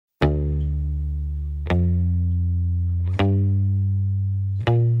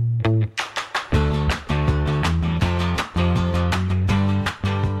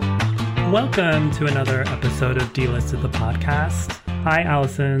Welcome to another episode of Dlisted, the podcast. Hi,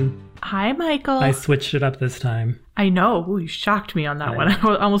 Allison. Hi, Michael. I switched it up this time. I know. Ooh, you shocked me on that one.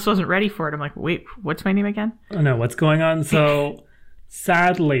 I almost wasn't ready for it. I'm like, wait, what's my name again? I know what's going on. So,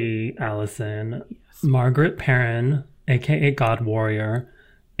 sadly, Allison, yes. Margaret Perrin, a.k.a. God Warrior,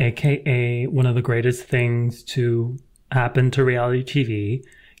 a.k.a. one of the greatest things to happen to reality TV,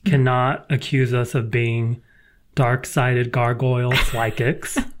 cannot accuse us of being dark-sided gargoyle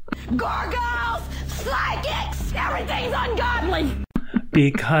psychics. Gargoyles! Psychics! Everything's ungodly!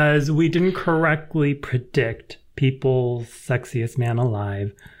 Because we didn't correctly predict People's Sexiest Man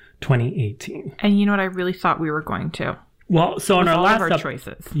Alive 2018. And you know what? I really thought we were going to. Well, so in our last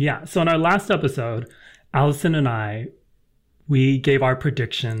choices. Yeah. So in our last episode, Allison and I, we gave our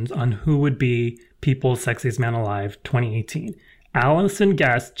predictions on who would be People's Sexiest Man Alive 2018. Allison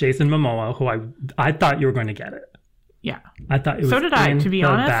guessed Jason Momoa, who I thought you were going to get it. Yeah. I thought it was. So did I, to be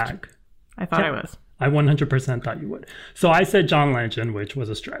honest. Bag. I thought I was. I 100% thought you would. So I said John Legend, which was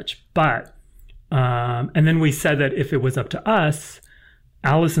a stretch. But, and then we said that if it was up to us,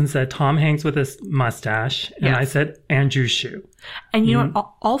 Allison said Tom Hanks with his mustache. And I said Andrew Shue. And you know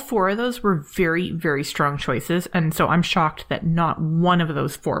what? All four of those were very, very strong choices. And so I'm shocked that not one of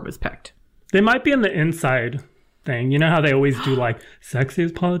those four was picked. They might be in the inside thing. You know how they always do like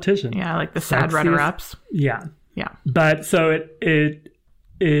sexiest politician. Yeah, like the sad runner-ups. Yeah. Yeah. But so it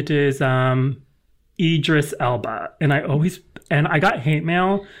is Idris Elba. And I got hate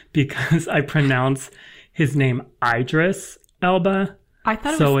mail because I pronounce his name Idris Elba. I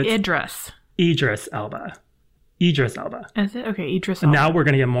thought it was Idris. Idris Elba. Idris Elba. Is it? Okay, Idris Elba. Now we're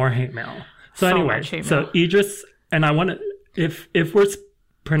going to get more hate mail. So anyway, so Idris, and I want to, if we're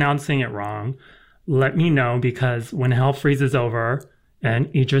pronouncing it wrong, let me know, because when hell freezes over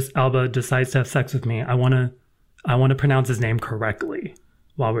and Idris Elba decides to have sex with me, I want to pronounce his name correctly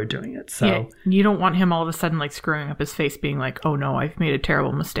while we're doing it. So yeah, you don't want him all of a sudden like screwing up his face, being like, oh no, I've made a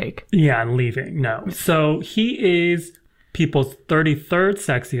terrible mistake. Yeah, and leaving. No. So he is people's 33rd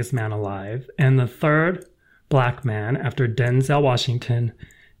sexiest man alive and the third black man after Denzel Washington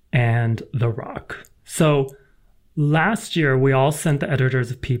and The Rock. So last year, we all sent the editors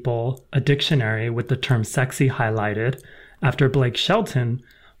of People a dictionary with the term sexy highlighted after Blake Shelton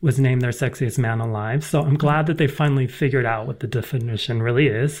was named their sexiest man alive. So I'm glad that they finally figured out what the definition really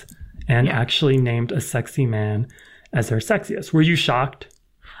is and actually named a sexy man as their sexiest. Were you shocked?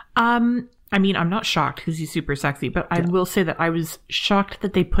 I mean, I'm not shocked because he's super sexy, but I will say that I was shocked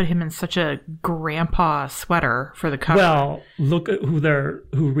that they put him in such a grandpa sweater for the cover. Well, look at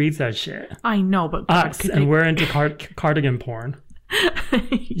who reads that shit. I know, but us, and we're into cardigan porn.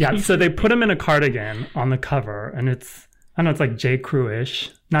 Yeah, so they put him in a cardigan on the cover, and I know it's like J. Crew-ish.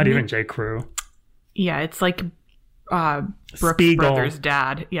 Not even J. Crew. Yeah, it's like Brooks Spiegel. Brothers'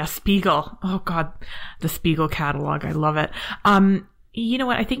 dad. Yeah, Spiegel. Oh, God. The Spiegel catalog. I love it. You know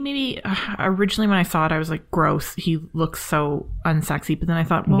what? I think maybe originally when I saw it, I was like, gross. He looks so unsexy. But then I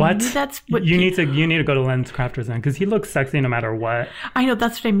thought, well, maybe that's what you need to go to Lens Crafters then, because he looks sexy no matter what. I know.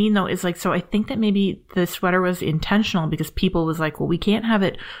 That's what I mean, though, is like, so I think that maybe the sweater was intentional because people was like, well, we can't have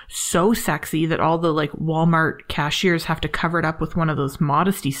it so sexy that all the like Walmart cashiers have to cover it up with one of those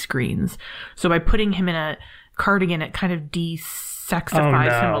modesty screens. So by putting him in a cardigan, it kind of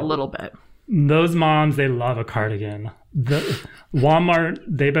de-sexifies him a little bit. Those moms, they love a cardigan. The Walmart,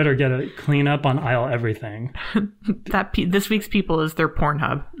 they better get a clean up on aisle everything. This week's People is their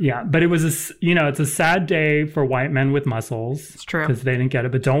Pornhub. Yeah, but it was it's a sad day for white men with muscles. It's true, because they didn't get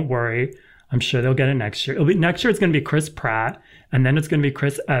it. But don't worry, I'm sure they'll get it next year. Next year. It's going to be Chris Pratt, and then it's going to be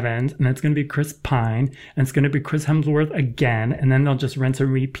Chris Evans, and then it's going to be Chris Pine, and it's going to be Chris Hemsworth again, and then they'll just rinse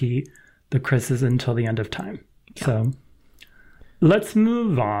and repeat the Chris's until the end of time. Yeah. So. Let's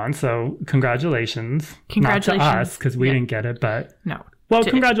move on. So, congratulations. Not to us, because we didn't get it, but... No. Well,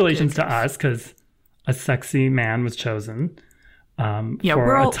 congratulations to us, because a sexy man was chosen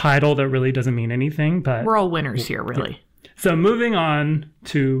for a title that really doesn't mean anything, but... We're all winners here, really. Yeah. So, moving on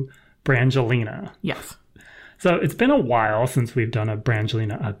to Brangelina. Yes. So, it's been a while since we've done a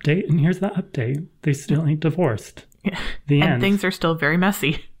Brangelina update, and here's the update. They still ain't divorced. Yeah. The end. And things are still very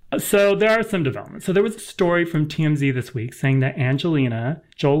messy. So there are some developments. So there was a story from TMZ this week saying that Angelina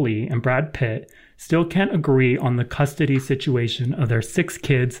Jolie and Brad Pitt still can't agree on the custody situation of their 6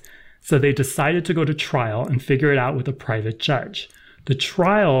 kids, so they decided to go to trial and figure it out with a private judge. The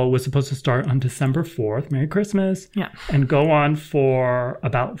trial was supposed to start on December 4th, Merry Christmas, and go on for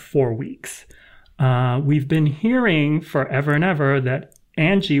about 4 weeks. We've been hearing forever and ever that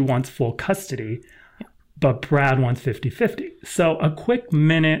Angie wants full custody, but Brad wants 50-50. So a quick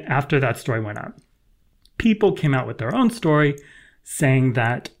minute after that story went up, People came out with their own story saying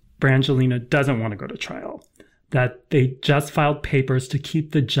that Brangelina doesn't want to go to trial, that they just filed papers to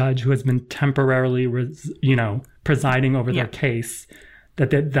keep the judge who has been temporarily, presiding over their case,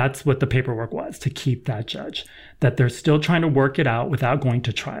 that's what the paperwork was, to keep that judge, that they're still trying to work it out without going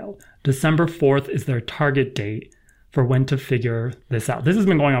to trial. December 4th is their target date for when to figure this out. This has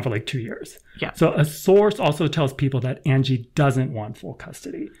been going on for like 2 years. Yeah. So a source also tells people that Angie doesn't want full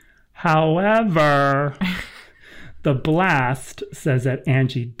custody. However, the blast says that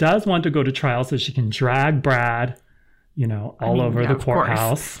Angie does want to go to trial so she can drag Brad, all over the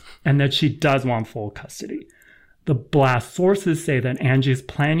courthouse, and that she does want full custody. The blast sources say that Angie is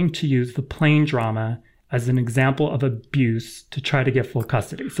planning to use the plane drama as an example of abuse to try to get full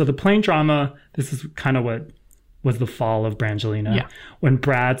custody. So the plane drama, this is kind of what was the fall of Brangelina, when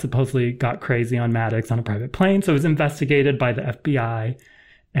Brad supposedly got crazy on Maddox on a private plane. So it was investigated by the FBI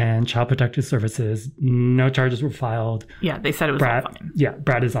and Child Protective Services. No charges were filed. Yeah, they said it was all fine. Yeah,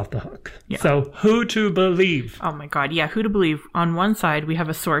 Brad is off the hook. Yeah. So who to believe? Oh my God. Yeah, who to believe? On one side, we have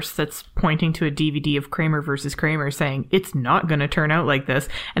a source that's pointing to a DVD of Kramer versus Kramer saying it's not going to turn out like this.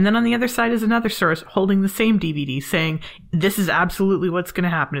 And then on the other side is another source holding the same DVD saying this is absolutely what's going to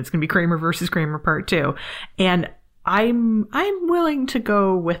happen. It's going to be Kramer versus Kramer Part 2. And I'm willing to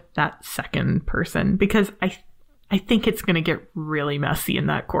go with that second person because I think it's going to get really messy in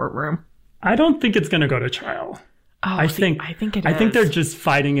that courtroom. I don't think it's going to go to trial. Oh, I think it is. I think they're just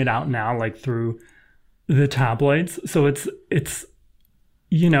fighting it out now, like through the tabloids. So it's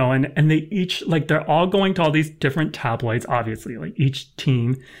and they each, like, they're all going to all these different tabloids, obviously, like each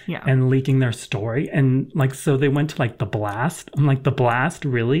team, and leaking their story. And like, so they went to like The Blast. I'm like, The Blast,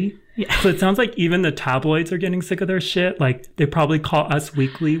 really? Yeah. So it sounds like even the tabloids are getting sick of their shit. Like, they probably call Us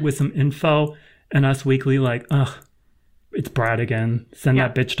Weekly with some info, and Us Weekly like, ugh, it's Brad again. Send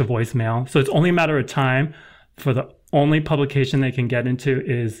that bitch to voicemail. So it's only a matter of time for the only publication they can get into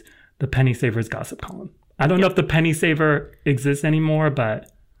is the Penny Saver's gossip column. I don't know if the Penny Saver exists anymore,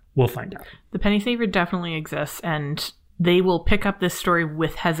 but we'll find out. The Penny Saver definitely exists, and they will pick up this story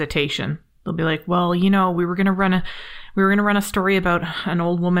with hesitation. They'll be like, well, we were going to run a story about an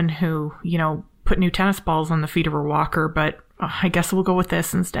old woman who, put new tennis balls on the feet of her walker, but I guess we'll go with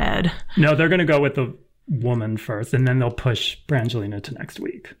this instead. No, they're going to go with the woman first, and then they'll push Brangelina to next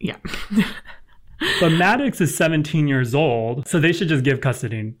week. Yeah. But Maddox is 17 years old, so they should just give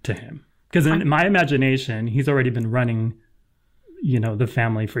custody to him. Because in my imagination, he's already been running, the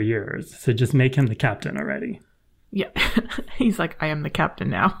family for years. So just make him the captain already. Yeah. He's like, I am the captain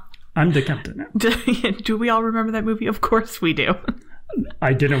now. I'm the captain now. Do we all remember that movie? Of course we do.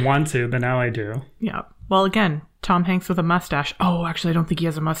 I didn't want to, but now I do. Yeah. Well, again, Tom Hanks with a mustache. Oh, actually, I don't think he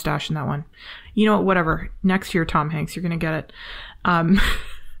has a mustache in that one. You know what? Whatever. Next year, Tom Hanks, you're going to get it.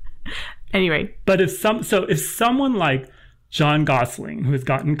 Anyway. But if someone like John Gosling, who has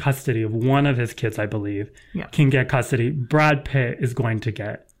gotten custody of one of his kids, I believe, can get custody, Brad Pitt is going to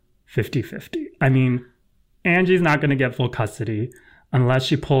get 50-50. I mean, Angie's not going to get full custody unless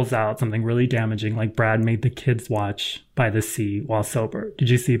she pulls out something really damaging, like Brad made the kids watch By the Sea while sober. Did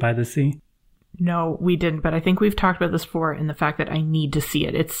you see By the Sea? No, we didn't, but I think we've talked about this before in the fact that I need to see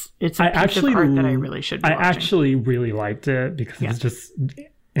it. It's a piece of art that I really should be watching. I actually really liked it because it's just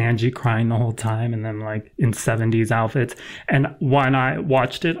Angie crying the whole time and then like in 70s outfits. And when I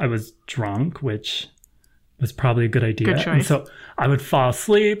watched it, I was drunk, which was probably a good idea. Good choice. And so I would fall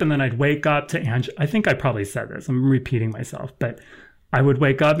asleep and then I'd wake up to Angie. I think I probably said this. I'm repeating myself, but I would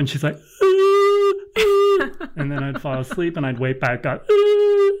wake up and she's like, and then I'd fall asleep and I'd wake back up.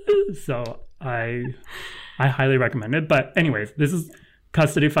 So I highly recommend it. But anyways, this is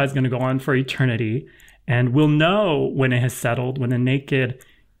custody fight is going to go on for eternity. And we'll know when it has settled, when a naked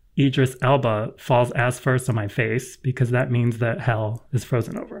Idris Elba falls ass first on my face, because that means that hell is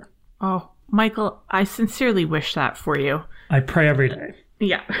frozen over. Oh, Michael, I sincerely wish that for you. I pray every day.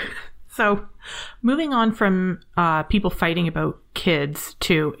 Yeah. So moving on from people fighting about kids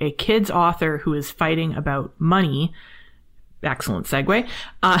to a kids author who is fighting about money. Excellent segue.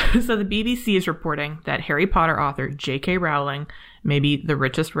 So the BBC is reporting that Harry Potter author J.K. Rowling, maybe the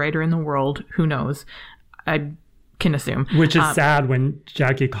richest writer in the world, who knows, I can assume. Which is sad when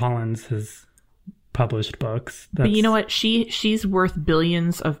Jackie Collins has published books. But you know what? She's worth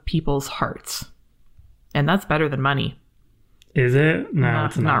billions of people's hearts. And that's better than money. Is it? No,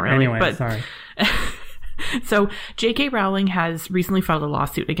 it's not. Really. Anyway, but, sorry. So J.K. Rowling has recently filed a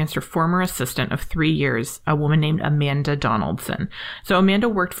lawsuit against her former assistant of 3 years, a woman named Amanda Donaldson. So Amanda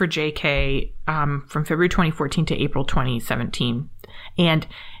worked for J.K. From February 2014 to April 2017. And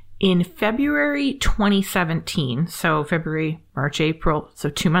in February 2017, so February, March, April, so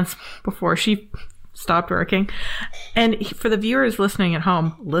 2 months before she stopped working. And for the listeners listening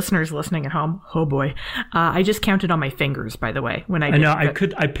at home, oh boy, I just counted on my fingers, by the way. When I know,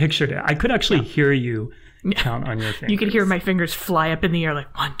 I pictured it. I could actually hear you count on your fingers. You could hear my fingers fly up in the air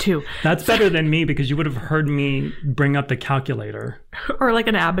like 1, 2. That's better than me because you would have heard me bring up the calculator. Or like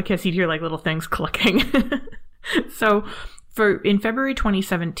an abacus, you'd hear like little things clicking. So in February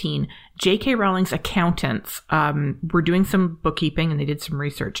 2017, J.K. Rowling's accountants were doing some bookkeeping and they did some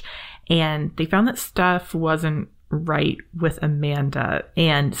research. And they found that stuff wasn't right with Amanda.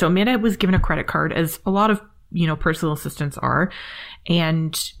 And so Amanda was given a credit card, as a lot of, personal assistants are.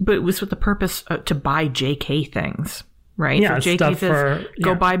 But it was with the purpose to buy JK things, right? Yeah, so JK stuff says,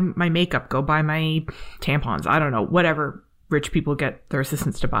 go buy my makeup, go buy my tampons. I don't know, whatever rich people get their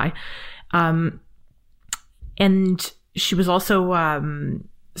assistants to buy. And she was also,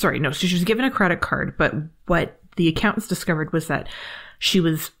 so she was given a credit card, but what the accountants discovered was that she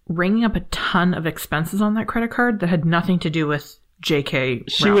was ringing up a ton of expenses on that credit card that had nothing to do with J.K.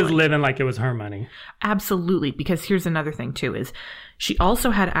 She Rowling. was living like it was her money. Absolutely, because here's another thing too, is she also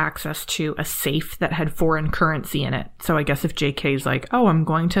had access to a safe that had foreign currency in it. So I guess if J.K.'s like, oh, I'm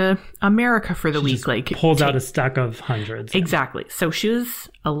going to America for the week, like pulls out a stack of hundreds. Exactly. So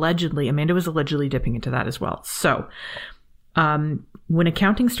Amanda was allegedly dipping into that as well. So when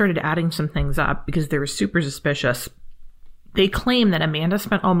accounting started adding some things up, because they were super suspicious, they claim that Amanda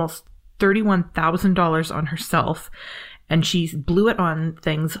spent almost $31,000 on herself, and she blew it on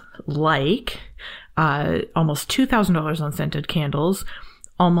things like almost $2,000 on scented candles,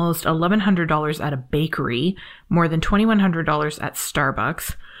 almost $1,100 at a bakery, more than $2,100 at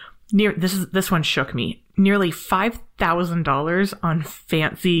Starbucks. This one shook me. Nearly $5,000 on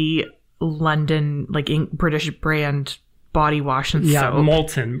fancy London, British brand body wash and soap. Yeah,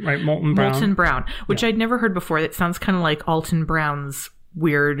 Molten, right? Molten Brown. Molten Brown, which I'd never heard before. That sounds kind of like Alton Brown's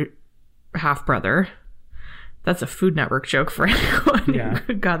weird half-brother. That's a Food Network joke for anyone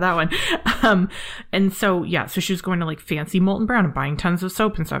who got that one. And so she was going to fancy Molten Brown and buying tons of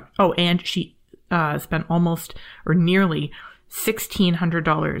soap and stuff. Oh, and she spent almost or nearly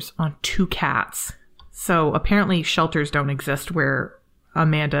 $1,600 on 2 cats. So apparently shelters don't exist where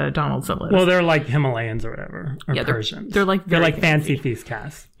Amanda Donaldson lives. Well, they're like Himalayans or whatever, or Persians. They're like fancy feast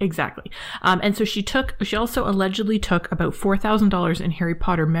cats. Exactly. And so she also allegedly took about $4,000 in Harry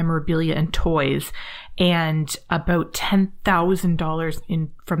Potter memorabilia and toys, and about $10,000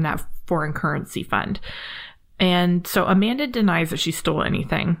 from that foreign currency fund. And so Amanda denies that she stole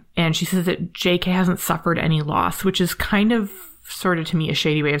anything, and she says that JK hasn't suffered any loss, which is kind of sort of to me a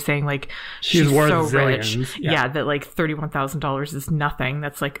shady way of saying she's worth so zillions. Rich, that $31,000 is nothing.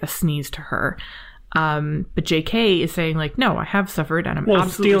 That's like a sneeze to her. But JK is saying no, I have suffered, and I'm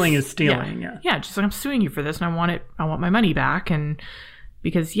absolutely stealing is stealing. Yeah, just I'm suing you for this, and I want my money back, and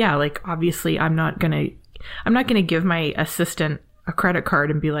because obviously I'm not gonna give my assistant a credit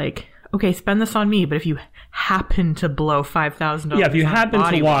card and be like, okay, spend this on me, but if you happen to blow $5,000, if you happen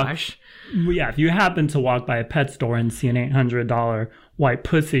to walk. Wash, if you happen to walk by a pet store and see an $800 white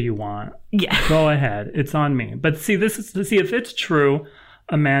pussy you want, go ahead. It's on me. But see, if it's true,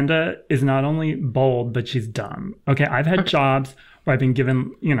 Amanda is not only bold, but she's dumb. Okay, I've had jobs where I've been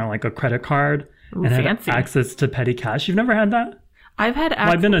given, a credit card and had access to petty cash. You've never had that? I've had access.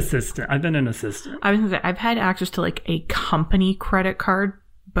 Well, I've been an assistant. I was gonna say, I've had access to a company credit card,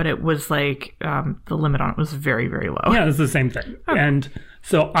 but it was the limit on it was very, very low. Yeah, it's the same thing. Okay. And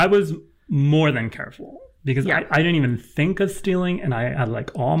so I was more than careful because I didn't even think of stealing, and I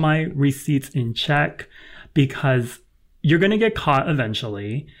had all my receipts in check, because you're going to get caught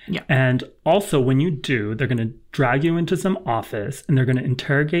eventually. Yeah. And also when you do, they're going to drag you into some office and they're going to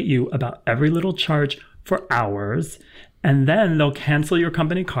interrogate you about every little charge for hours, and then they'll cancel your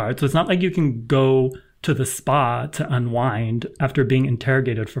company card. So it's not like you can go to the spa to unwind after being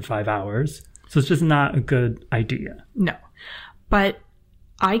interrogated for 5 hours. So it's just not a good idea. No. But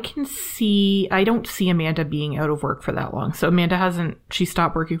I don't see Amanda being out of work for that long. So Amanda she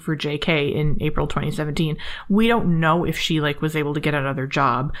stopped working for JK in April 2017. We don't know if she was able to get another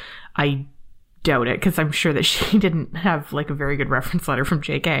job. I doubt it, because I'm sure that she didn't have a very good reference letter from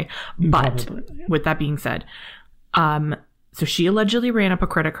JK. But with that being said, so she allegedly ran up a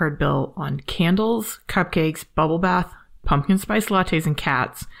credit card bill on candles, cupcakes, bubble bath, pumpkin spice lattes, and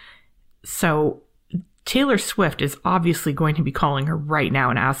cats. So Taylor Swift is obviously going to be calling her right now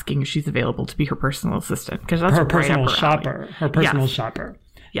and asking if she's available to be her personal assistant, because that's her personal shopper. Her personal shopper.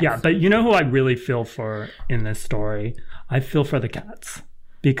 Yes. Yeah, but you know who I really feel for in this story? I feel for the cats.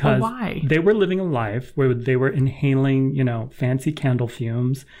 Because they were living a life where they were inhaling, fancy candle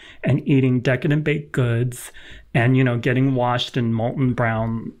fumes and eating decadent baked goods and, getting washed in Molten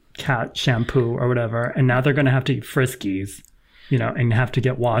Brown cat shampoo or whatever, and now they're going to have to eat Friskies, and have to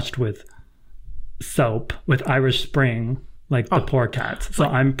get washed with soap, with Irish Spring, like the poor cats. So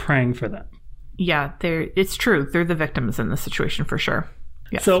I'm praying for them. Yeah, it's true. They're the victims in this situation for sure.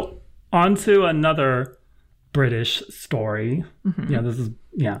 Yes. So on to another British story.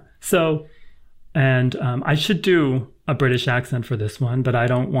 So, and I should do a British accent for this one, but I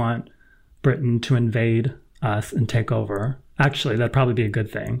don't want Britain to invade us and take over. Actually, that'd probably be a good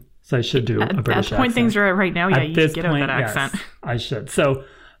thing. So I should do a British accent. At the point things are at right now, you can get out that accent. Yes, I should. So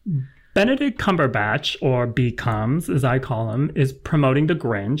Benedict Cumberbatch, or B-Cums, as I call him, is promoting The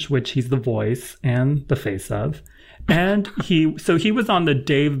Grinch, which he's the voice and the face of. And he was on the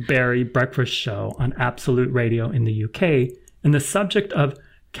Dave Barry breakfast show on Absolute Radio in the UK, and the subject of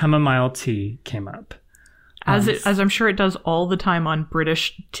chamomile tea came up. As I'm sure it does all the time on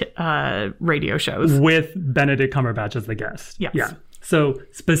British radio shows. With Benedict Cumberbatch as the guest. Yes. Yeah. So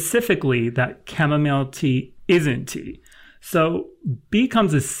specifically that chamomile tea isn't tea. So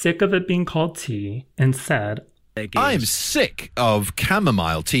B-Cums is sick of it being called tea and said, I'm sick of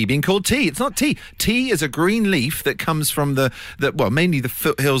chamomile tea being called tea. It's not tea. Tea is a green leaf that comes from mainly the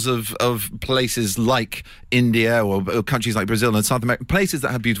foothills of places like India or countries like Brazil and South America, places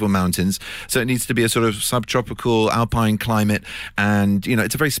that have beautiful mountains. So it needs to be a sort of subtropical alpine climate. And,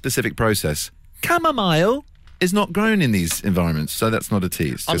 it's a very specific process. Chamomile is not grown in these environments, so that's not a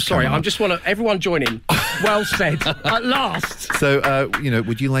tea. I'm sorry, I just want to... Everyone join in. Well said. At last. So,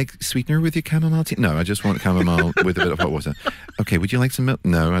 would you like sweetener with your chamomile tea? No, I just want chamomile with a bit of hot water. Okay, would you like some milk?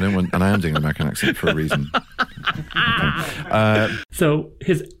 No, I don't want... And I am doing an American accent for a reason. Okay. So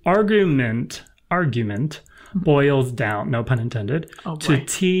his argument boils down, no pun intended, to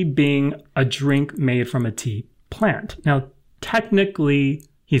tea being a drink made from a tea plant. Now, technically,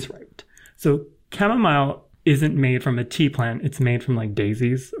 he's right. So chamomile isn't made from a tea plant. It's made from like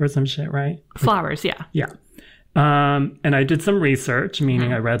daisies or some shit, right? Flowers, yeah. Yeah. And I did some research,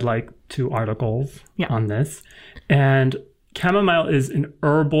 meaning I read like 2 articles on this. And chamomile is an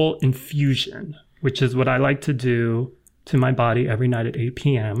herbal infusion, which is what I like to do to my body every night at 8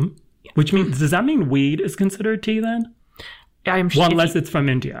 p.m. Which means, does that mean weed is considered tea then? I'm sure unless it's from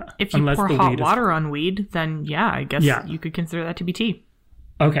India. If you pour hot water on weed, then I guess you could consider that to be tea.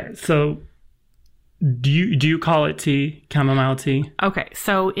 Okay, so... Do you call it tea, chamomile tea? Okay,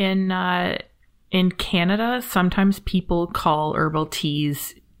 so in Canada, sometimes people call herbal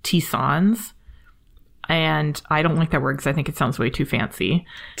teas tisanes, and I don't like that word because I think it sounds way too fancy.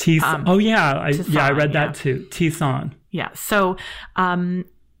 Tisane. I read that too. Tisane. Yeah. So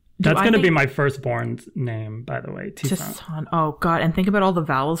that's going to be my firstborn's name, by the way. Tisane. Oh God! And think about all the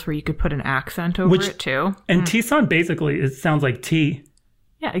vowels where you could put an accent over it too. And Tisane basically it sounds like tea.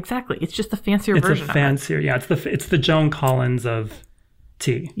 Yeah, exactly. It's just the fancier version. It's a fancier, it's the Joan Collins of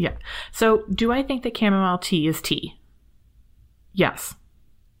tea. Yeah. So, do I think that chamomile tea is tea? Yes.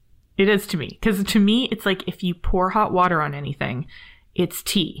 It is to me. Because to me, it's like if you pour hot water on anything, it's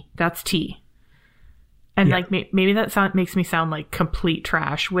tea. That's tea. And like maybe that makes me sound like complete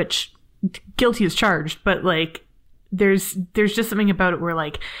trash, which guilty as charged. But like, there's just something about it where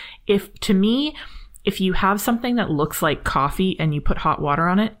like, if you have something that looks like coffee and you put hot water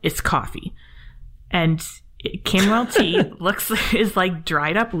on it, it's coffee. And chamomile tea is like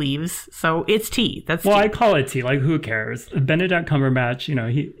dried up leaves, so it's tea. That's tea. I call it tea. Like, who cares? Benedict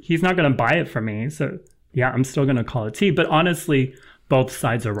Cumberbatch, he's not going to buy it from me, so I'm still going to call it tea. But honestly, both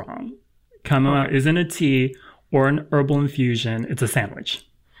sides are wrong. Chamomile isn't a tea or an herbal infusion. It's a sandwich.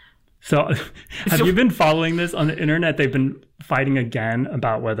 So, have you been following this on the internet? They've been fighting again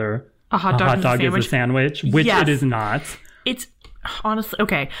about whether a hot dog is a sandwich, which it is not. It's honestly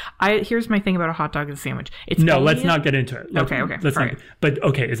okay. Here's my thing about a hot dog as a sandwich. Let's not get into it. Okay. But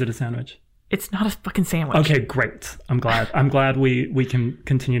okay, is it a sandwich? It's not a fucking sandwich. Okay, great. I'm glad we can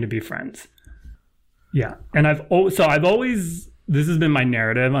continue to be friends. Yeah, and I've always this has been my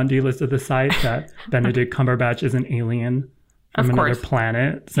narrative on Dlisted the site that Benedict Cumberbatch is an alien from another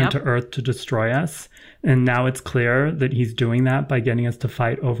planet sent to Earth to destroy us. And now it's clear that he's doing that by getting us to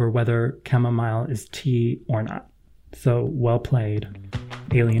fight over whether chamomile is tea or not. So well played,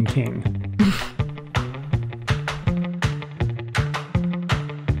 Alien King.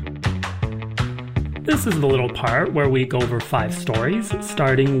 This is the little part where we go over 5 stories,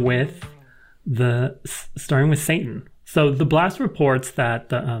 starting with Satan. So the Blast reports that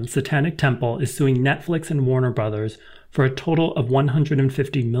the Satanic Temple is suing Netflix and Warner Brothers for a total of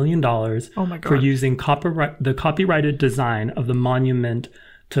 $150 million for using the copyrighted design of the monument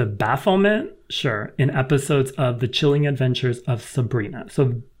to Baphomet, in episodes of The Chilling Adventures of Sabrina.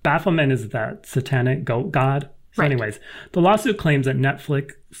 So Baphomet is that satanic goat god So anyways, the lawsuit claims that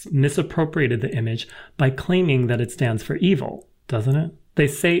Netflix misappropriated the image by claiming that it stands for evil, doesn't it? They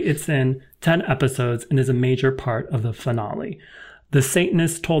say it's in 10 episodes and is a major part of the finale. The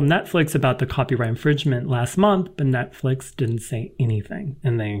Satanists told Netflix about the copyright infringement last month, but Netflix didn't say anything,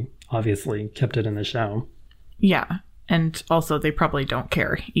 and they obviously kept it in the show. Yeah, and also they probably don't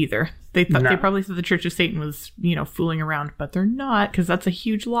care either. They probably thought the Church of Satan was, fooling around, but they're not, because that's a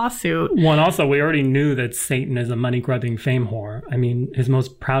huge lawsuit. Well, and also we already knew that Satan is a money-grubbing fame whore. I mean, his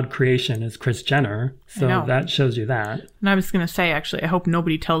most proud creation is Kris Jenner, so that shows you that. And I was going to say, actually, I hope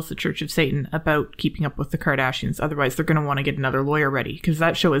nobody tells the Church of Satan about Keeping Up with the Kardashians. Otherwise, they're going to want to get another lawyer ready, because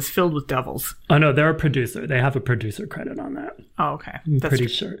that show is filled with devils. Oh, no, they're a producer. They have a producer credit on that. Oh, okay. I'm pretty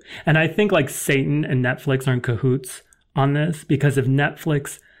sure. And I think Satan and Netflix are in cahoots on this, because if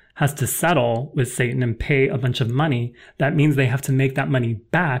Netflix has to settle with Satan and pay a bunch of money, that means they have to make that money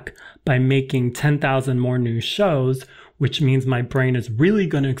back by making 10,000 more new shows, which means my brain is really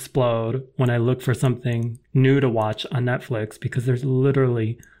going to explode when I look for something new to watch on Netflix, because there's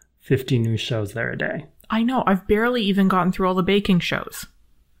literally 50 new shows there a day. I know. I've barely even gotten through all the baking shows.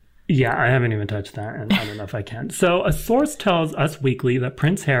 Yeah, I haven't even touched that, and I don't know if I can. So a source tells Us Weekly that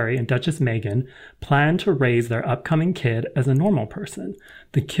Prince Harry and Duchess Meghan plan to raise their upcoming kid as a normal person.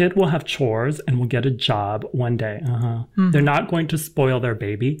 The kid will have chores and will get a job one day. Mm-hmm. They're not going to spoil their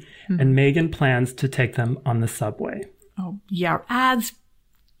baby, and Meghan plans to take them on the subway. Oh, yeah,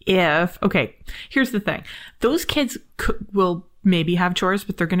 okay, here's the thing. Those kids will maybe have chores,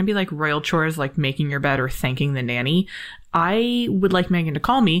 but they're going to be royal chores, like making your bed or thanking the nanny. I would like Meghan to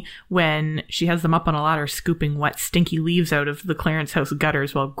call me when she has them up on a ladder scooping wet, stinky leaves out of the Clarence house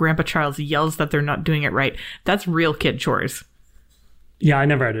gutters while Grandpa Charles yells that they're not doing it right. That's real kid chores. Yeah, I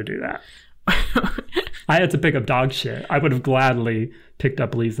never had to do that. I had to pick up dog shit. I would have gladly picked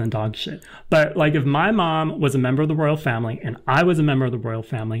up leaves and dog shit. But if my mom was a member of the royal family and I was a member of the royal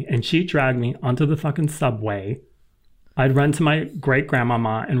family and she dragged me onto the fucking subway, I'd run to my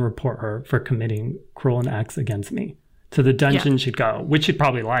great-grandmama and report her for committing cruel acts against me. To the dungeon she'd go, which she'd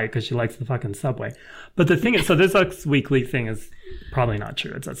probably like because she likes the fucking subway. But the thing is, so this Us Weekly thing is probably not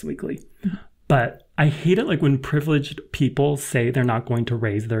true. It's Us Weekly. But I hate it when privileged people say they're not going to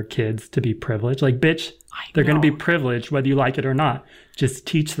raise their kids to be privileged. Bitch, they're going to be privileged whether you like it or not. Just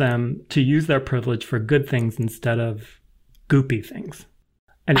teach them to use their privilege for good things instead of goopy things.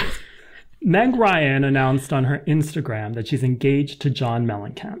 Anyways, Meg Ryan announced on her Instagram that she's engaged to John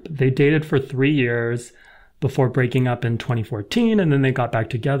Mellencamp. They dated for 3 years before breaking up in 2014, and then they got back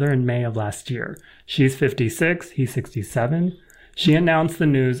together in May of last year. She's 56, he's 67. She announced the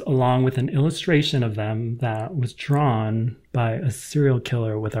news along with an illustration of them that was drawn by a serial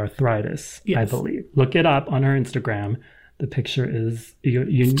killer with arthritis, I believe. Look it up on her Instagram. The picture is,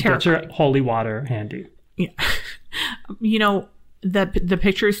 you get your holy water handy. Yeah. The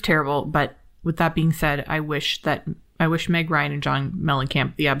picture is terrible, but with that being said, I wish Meg Ryan and John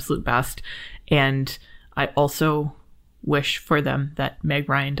Mellencamp the absolute best, and I also wish for them that Meg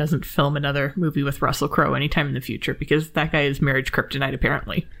Ryan doesn't film another movie with Russell Crowe anytime in the future, because that guy is marriage kryptonite,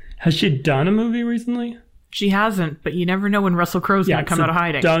 apparently. Has she done a movie recently? She hasn't, but you never know when Russell Crowe's going to come out of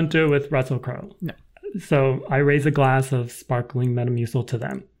hiding. Don't do it with Russell Crowe. No. So I raise a glass of sparkling Metamucil to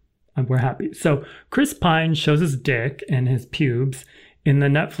them. And we're happy. So Chris Pine shows his dick and his pubes in the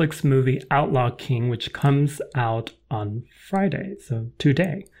Netflix movie Outlaw King, which comes out on Friday, so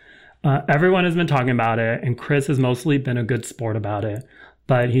today. Everyone has been talking about it, and Chris has mostly been a good sport about it.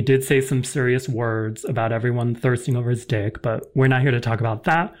 But he did say some serious words about everyone thirsting over his dick. But we're not here to talk about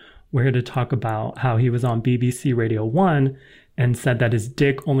that. We're here to talk about how he was on BBC Radio 1 and said that his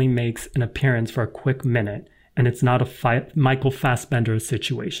dick only makes an appearance for a quick minute. And it's not a Michael Fassbender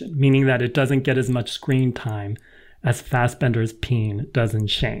situation, meaning that it doesn't get as much screen time as Fassbender's peen does in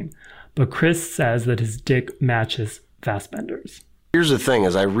Shame. But Chris says that his dick matches Fassbender's. Here's the thing,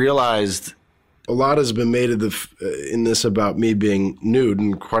 is I realized a lot has been made of in this about me being nude,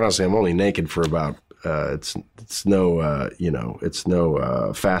 and quite honestly, I'm only naked for about, it's no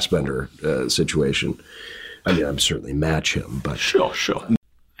Fassbender situation. I mean, I'd certainly match him, but sure.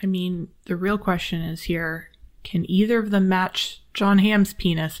 I mean, the real question is here, can either of them match John Hamm's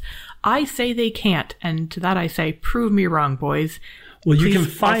penis? I say they can't, and to that I say, prove me wrong, boys. Well, you Please can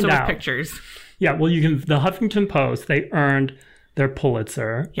find also out. With pictures. Yeah, well, you can. The Huffington Post, they earned their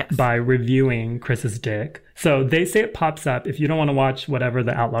Pulitzer by reviewing Chris's dick. So they say it pops up if you don't want to watch whatever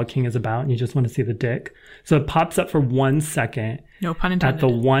the Outlaw King is about and you just want to see the dick. So it pops up for 1 second. No pun intended. At the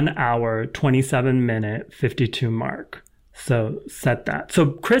 1 hour, 27 minute, 52 mark. So set that.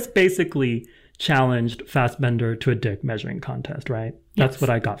 So Chris basically challenged Fassbender to a dick measuring contest, right? That's what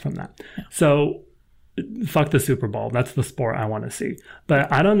I got from that. Yeah. So fuck the Super Bowl. That's the sport I want to see.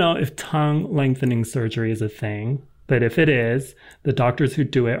 But I don't know if tongue lengthening surgery is a thing. But if it is, the doctors who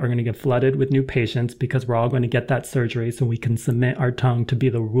do it are going to get flooded with new patients because we're all going to get that surgery so we can submit our tongue to be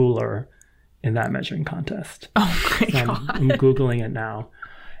the ruler in that measuring contest. Oh my God. I'm Googling it now.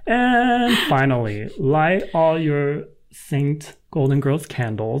 And finally, light all your St. Golden Girls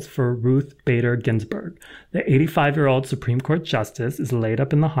candles for Ruth Bader Ginsburg. The 85-year-old Supreme Court Justice is laid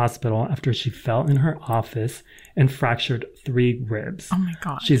up in the hospital after she fell in her office and fractured 3 ribs. Oh my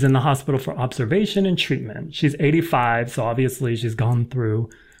God. She's in the hospital for observation and treatment. She's 85, so obviously she's gone through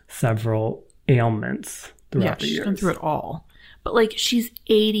several ailments throughout the years. Yeah, she's gone through it all. But like, she's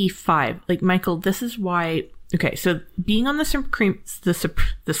 85. Like, Michael, this is why... Okay, so being on the Supreme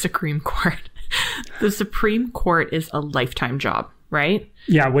Court... The Supreme Court is a lifetime job, right?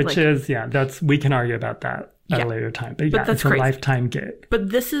 Yeah, which we can argue about that at a later time. But yeah, that's it's a lifetime gig.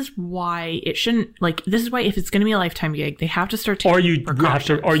 But this is why it shouldn't, this is why if it's going to be a lifetime gig, they have to start taking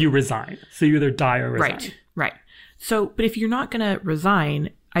precautions. Or you resign. So you either die or resign. Right. So, but if you're not going to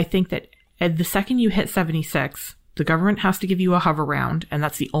resign, I think that the second you hit 76, the government has to give you a hover round, and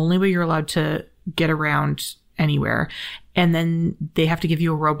that's the only way you're allowed to get around anywhere. And then they have to give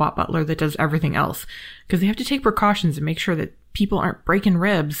you a robot butler that does everything else because they have to take precautions and make sure that people aren't breaking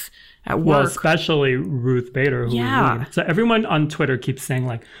ribs at work. Well, especially Ruth Bader. So everyone on Twitter keeps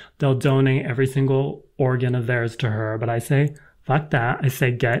saying they'll donate every single organ of theirs to her. But I say, fuck that. I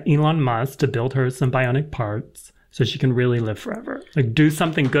say, get Elon Musk to build her some bionic parts so she can really live forever. Do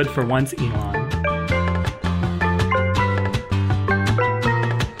something good for once, Elon.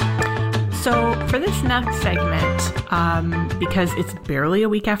 So for this next segment, because it's barely a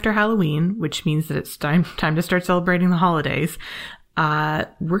week after Halloween, which means that it's time to start celebrating the holidays, we're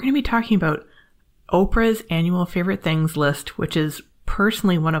going to be talking about Oprah's annual favorite things list, which is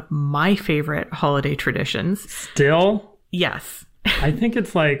personally one of my favorite holiday traditions. Still? Yes. I think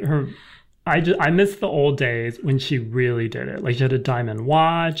it's her... I miss the old days when she really did it. She had a diamond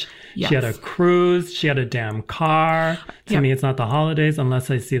watch. Yes. She had a cruise. She had a damn car. To me, it's not the holidays unless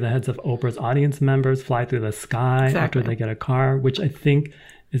I see the heads of Oprah's audience members fly through the sky after they get a car, which I think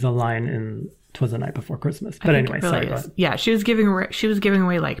is a line in 'Twas the Night Before Christmas. But anyway, sorry. Yeah, she was giving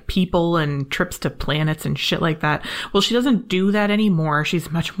away people and trips to planets and shit like that. Well, she doesn't do that anymore. She's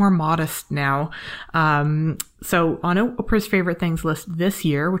much more modest now. So on Oprah's favorite things list this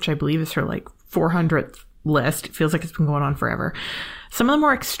year, which I believe is her 400th list, it feels like it's been going on forever. Some of the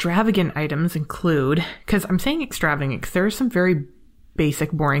more extravagant items include, because I'm saying extravagant because there are some very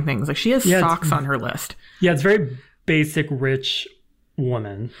basic, boring things. She has socks on her list. Yeah, it's very basic, rich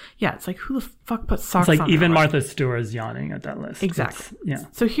woman. Yeah, it's who the fuck puts socks on? It's even Martha Stewart is yawning at that list. Exactly.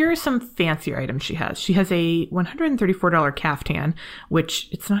 So here are some fancier items she has. She has a $134 caftan, which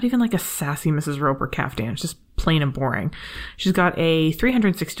it's not even a sassy Mrs. Roper caftan. It's just plain and boring. She's got a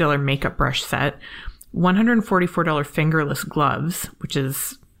 $360 makeup brush set, $144 fingerless gloves, which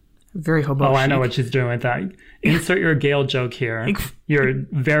is very hobo chic. I know what she's doing with that. Insert your Gail joke here. Your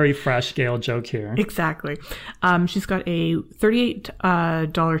very fresh Gail joke here. Exactly. She's got a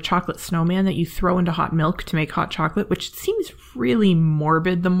 $38 chocolate snowman that you throw into hot milk to make hot chocolate, which seems really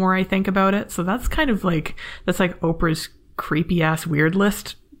morbid the more I think about it. So that's kind of that's Oprah's creepy ass weird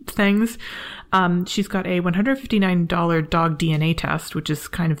list things. She's got a $159 dog DNA test, which is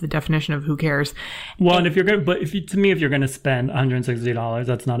kind of the definition of who cares. Well, and if you're going to spend $160,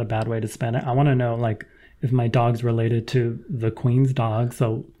 that's not a bad way to spend it. I want to know if my dog's related to the Queen's dog,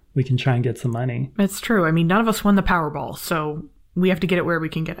 so we can try and get some money. It's true. I mean, none of us won the Powerball, so we have to get it where we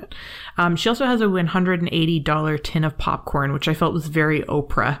can get it. She also has a $180 tin of popcorn, which I felt was very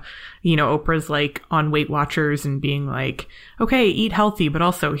Oprah. Oprah's on Weight Watchers and being okay, eat healthy, but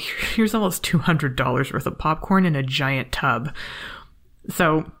also here's almost $200 worth of popcorn in a giant tub.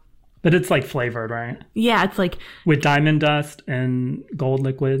 So... But it's flavored, right? Yeah, it's with diamond dust and gold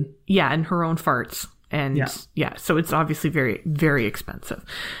liquid. Yeah, and her own farts. And so it's obviously very, very expensive.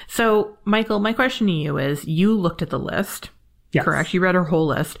 So, Michael, my question to you is, you looked at the list. Yes. Correct. You read her whole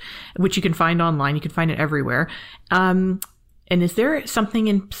list, which you can find online. You can find it everywhere. And is there something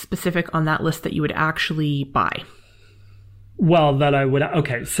in specific on that list that you would actually buy? Well, that I would.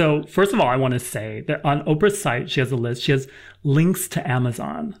 Okay. So first of all, I want to say that on Oprah's site, she has a list. She has links to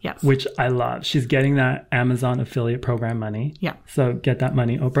Amazon, yes, which I love. She's getting that Amazon affiliate program money. Yeah. So get that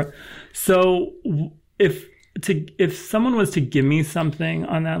money, Oprah. So if someone was to give me something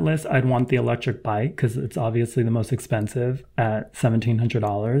on that list, I'd want the electric bike because it's obviously the most expensive at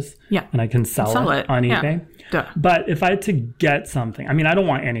 $1,700. Yeah. And I can sell it on eBay. Duh. But if I had to get something, I mean, I don't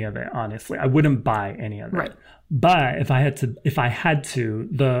want any of it, honestly. I wouldn't buy any of it. Right. But if I had to,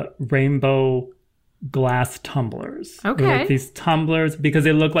 the rainbow glass tumblers. They're Okay. like these tumblers because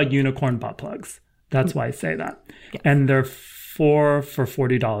they look like unicorn butt plugs. That's why I say that. Yes. And they're 4 for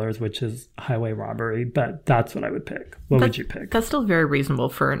 $40, which is highway robbery, but that's what I would pick. What would you pick? That's still very reasonable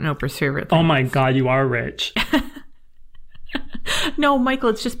for an Oprah's favorite thing. Oh my God, you are rich. No, Michael,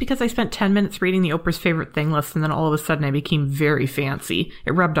 it's just because I spent 10 minutes reading the Oprah's favorite thing list, and then all of a sudden I became very fancy.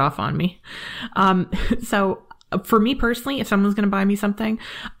 It rubbed off on me. So for me personally, if someone's going to buy me something,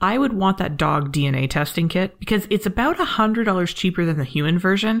 I would want that dog DNA testing kit because it's about $100 cheaper than the human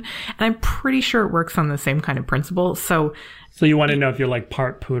version. And I'm pretty sure it works on the same kind of principle. So You want to know if you're like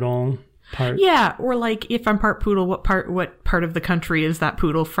part poodle, part... yeah, or like if I'm part poodle, what part of the country is that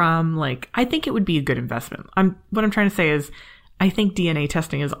poodle from? Like, I think it would be a good investment. What I'm trying to say is I think DNA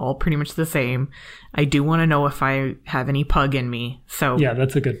testing is all pretty much the same. I do want to know if I have any pug in me. So Yeah,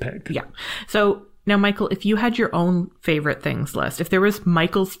 that's a good pick. yeah. So now, Michael, if you had your own favorite things list, if there was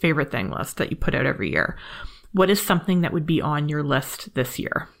Michael's favorite thing list that you put out every year, what is something that would be on your list this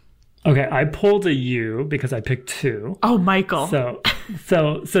year? Okay, I pulled a U because I picked 2. Oh, Michael. So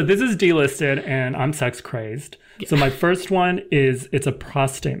this is Dlisted, and I'm sex crazed. So my first one is it's a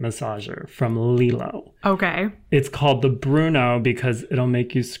prostate massager from Lilo. Okay. It's called the Bruno because it'll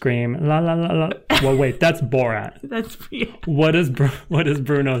make you scream la la la la. Well, wait, that's Borat. That's What does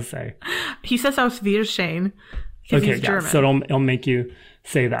Bruno say? he says aus Wiedersehen because Okay, he's yeah. German. So it'll make you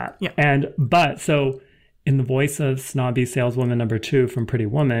say that. Yeah. So in the voice of snobby saleswoman number 2 from Pretty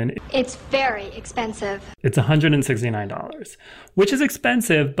Woman, It's very expensive. it's $169, which is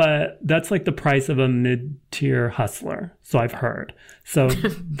expensive, but that's like the price of a mid-tier hustler. So I've heard. So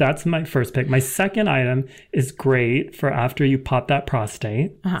that's my first pick. My second item is great for after you pop that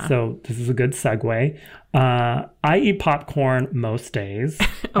prostate. So this is a good segue. I eat popcorn most days.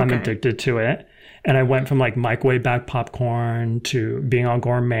 I'm addicted to it. And I went from like microwave back popcorn to being all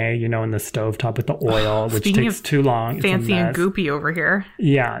gourmet, in the stovetop with the oil, which Speaking takes of too long. It's a fancy and mess. goopy over here.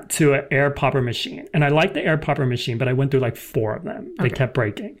 Yeah, to an air popper machine. And I like the air popper machine, but I went through like 4 of them. They kept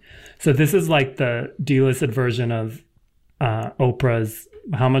breaking. So this is like the delisted version of Oprah's,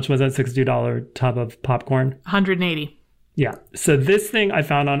 how much was that $60 tub of popcorn? 180. Yeah. So this thing I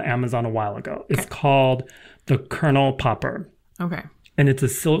found on Amazon a while ago. It's called the Kernel Popper. Okay. And it's a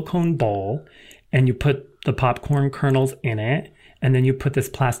silicone bowl. And you put the popcorn kernels in it, and then you put this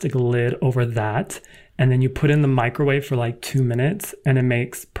plastic lid over that, and then you put in the microwave for like 2 minutes, and it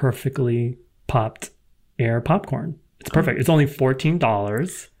makes perfectly popped air popcorn. It's perfect. It's only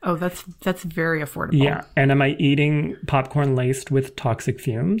 $14. Oh, that's very affordable. Yeah. And am I eating popcorn laced with toxic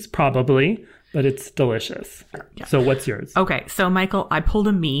fumes? Probably, but it's delicious. Yeah. So what's yours? Okay, so Michael, I pulled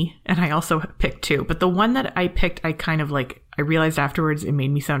a me, and I also picked 2. But the one that I picked, I kind of like, I realized afterwards it made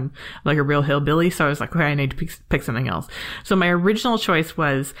me sound like a real hillbilly. So I was like, okay, I need to pick something else. So my original choice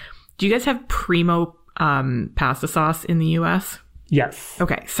was, do you guys have Primo pasta sauce in the U.S.? Yes.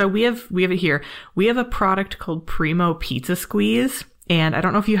 Okay, so we have it here. We have a product called Primo Pizza Squeeze. And I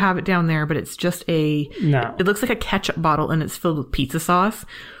don't know if you have it down there, but it's just No. It looks like a ketchup bottle, and it's filled with pizza sauce.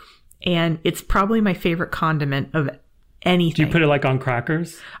 And it's probably my favorite condiment of anything. Do you put it like on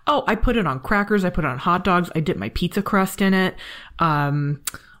crackers? Oh, I put it on crackers. I put it on hot dogs. I dip my pizza crust in it. I'm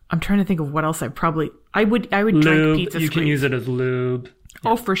trying to think of what else I would Lube. drink pizza You squeeze. can use it as lube.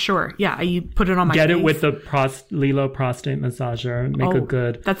 Oh, for sure. Yeah, you put it on my Get face. it with the Lilo prostate massager. Make a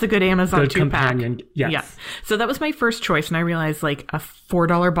good... That's a good Amazon good 2-pack. companion. Yes. Yeah. So that was my first choice, and I realized like a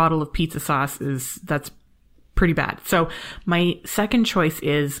 $4 bottle of pizza sauce that's pretty bad. So my second choice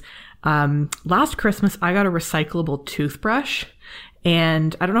is last Christmas I got a recyclable toothbrush.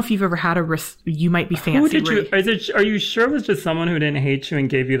 And I don't know if you've ever had you might be fancy. Who did you? Are you sure it was just someone who didn't hate you and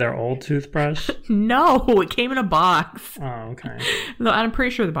gave you their old toothbrush? No, it came in a box. Oh, okay. No, I'm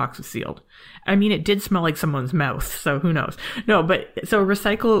pretty sure the box was sealed. I mean, it did smell like someone's mouth, so who knows? No, but so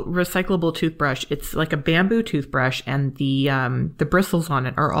recyclable toothbrush. It's like a bamboo toothbrush, and the bristles on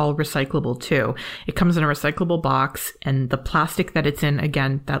it are all recyclable too. It comes in a recyclable box, and the plastic that it's in,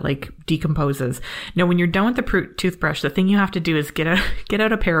 again, that like decomposes. Now, when you're done with the toothbrush, the thing you have to do is get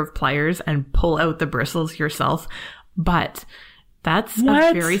out a pair of pliers and pull out the bristles yourself. But that's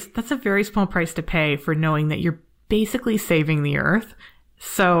a very small price to pay for knowing that you're basically saving the earth.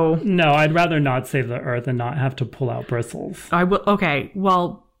 So no, I'd rather not save the earth and not have to pull out bristles. I will. Okay,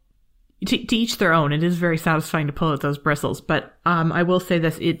 well, to each their own. It is very satisfying to pull out those bristles, but I will say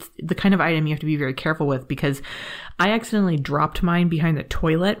this: it's the kind of item you have to be very careful with, because I accidentally dropped mine behind the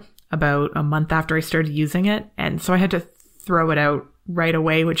toilet about a month after I started using it, and so I had to throw it out right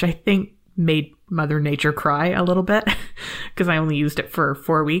away, which I think made Mother Nature cry a little bit because I only used it for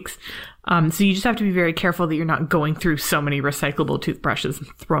 4 weeks. So you just have to be very careful that you're not going through so many recyclable toothbrushes and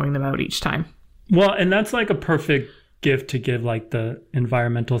throwing them out each time. Well, and that's like a perfect gift to give like the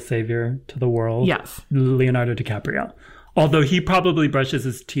environmental savior to the world. Yes. Leonardo DiCaprio. Although he probably brushes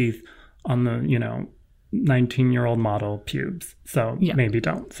his teeth on the, 19-year-old model pubes. So maybe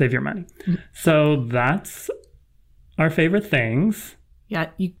don't. Save your money. So that's our favorite things. Yeah,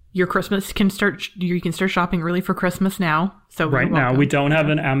 your Christmas you can start shopping early for Christmas now. So right now we don't have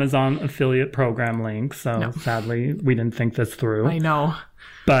an Amazon affiliate program link, so sadly we didn't think this through. I know.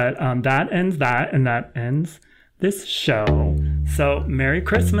 But that ends that, and that ends this show. So Merry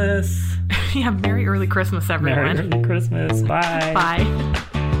Christmas. Yeah, Merry early Christmas, everyone. Merry early Christmas. Bye. Bye.